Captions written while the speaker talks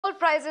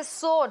prices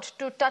soared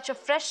to touch a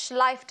fresh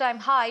lifetime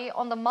high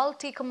on the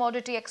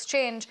multi-commodity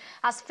exchange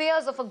as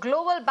fears of a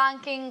global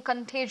banking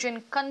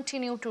contagion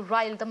continue to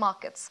rile the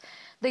markets.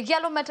 The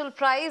yellow metal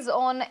price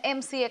on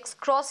MCX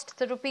crossed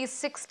the rupees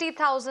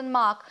 60,000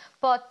 mark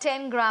per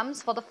 10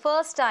 grams for the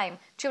first time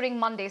during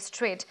Monday's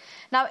trade.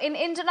 Now, in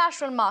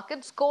international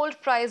markets,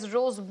 gold price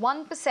rose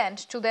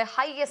 1% to their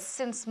highest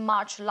since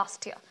March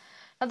last year.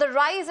 Now, the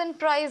rise in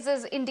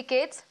prices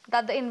indicates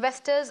that the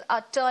investors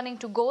are turning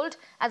to gold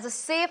as a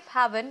safe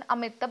haven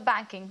amid the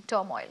banking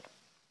turmoil.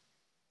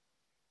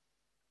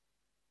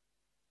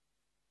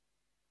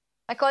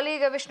 My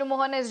colleague Vishnu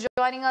Mohan is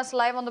joining us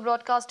live on the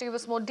broadcast to give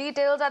us more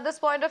details. At this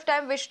point of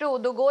time, Vishnu,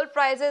 the gold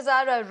prices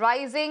are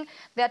rising.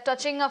 They are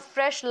touching a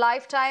fresh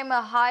lifetime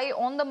high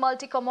on the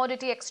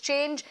multi-commodity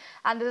exchange.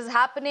 And this is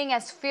happening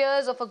as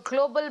fears of a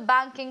global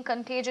banking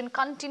contagion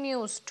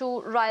continues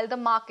to rile the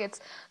markets.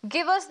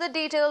 Give us the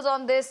details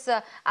on this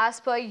as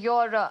per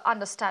your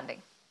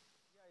understanding.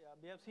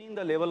 We have seen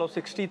the level of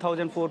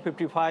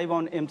 60,455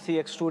 on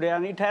MCX today,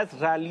 and it has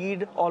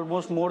rallied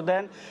almost more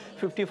than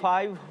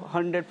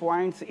 5,500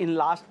 points in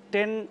last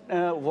 10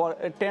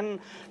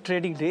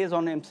 trading days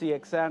on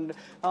MCX.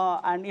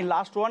 And in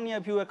last 1 year,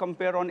 if you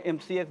compare on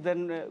MCX,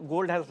 then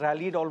gold has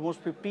rallied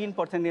almost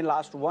 15% in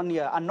last 1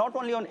 year. And not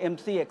only on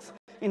MCX,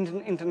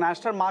 in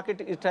international market,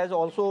 it has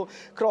also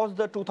crossed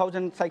the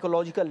 2,000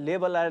 psychological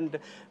level, and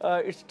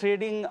it's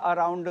trading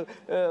around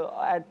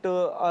at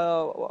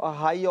a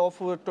high of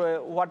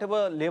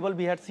whatever level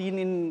we had seen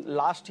in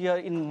last year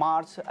in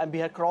March, and we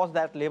had crossed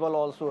that level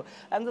also.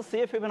 And the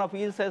safe haven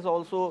appeals has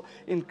also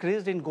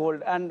increased in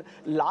gold. And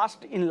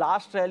in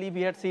last rally,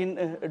 we had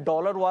seen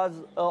dollar was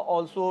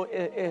also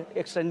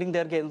extending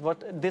their gains,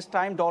 but this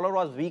time dollar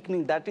was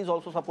weakening. That is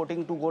also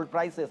supporting to gold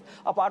prices.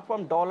 Apart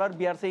from dollar,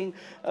 we are seeing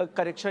a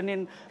correction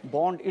in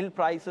bond yield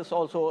prices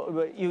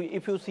also.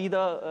 If you see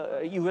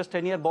the US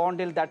 10-year bond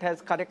yield, that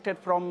has corrected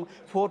from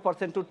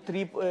 4% to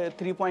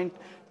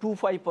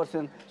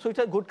 3.25%. So it's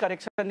a good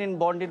correction in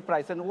bond yield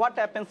price. And what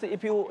happens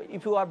if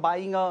you are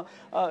buying a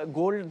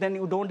gold, then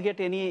you don't get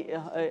any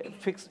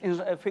fixed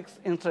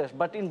interest.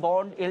 But in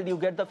bond yield, you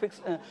get the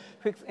fixed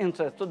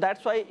interest. So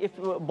that's why if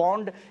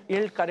bond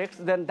yield corrects,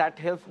 then that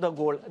helps the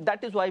gold.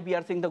 That is why we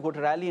are seeing the good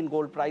rally in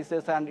gold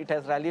prices, and it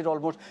has rallied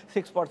almost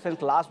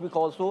 6% last week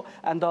also.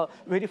 And the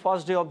very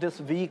first day of this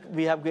week,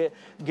 we have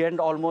gained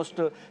almost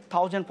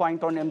 1,000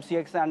 points on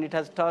MCX, and it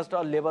has touched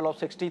a level of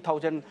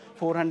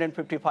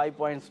 60,455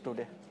 points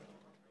today.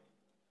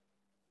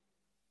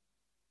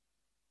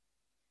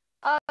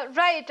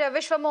 Right,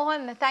 Vishwa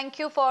Mohan, thank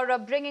you for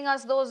bringing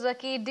us those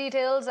key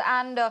details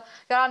and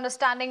your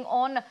understanding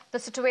on the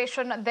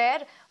situation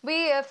there.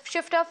 We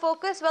shift our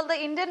focus. Well, the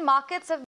Indian markets have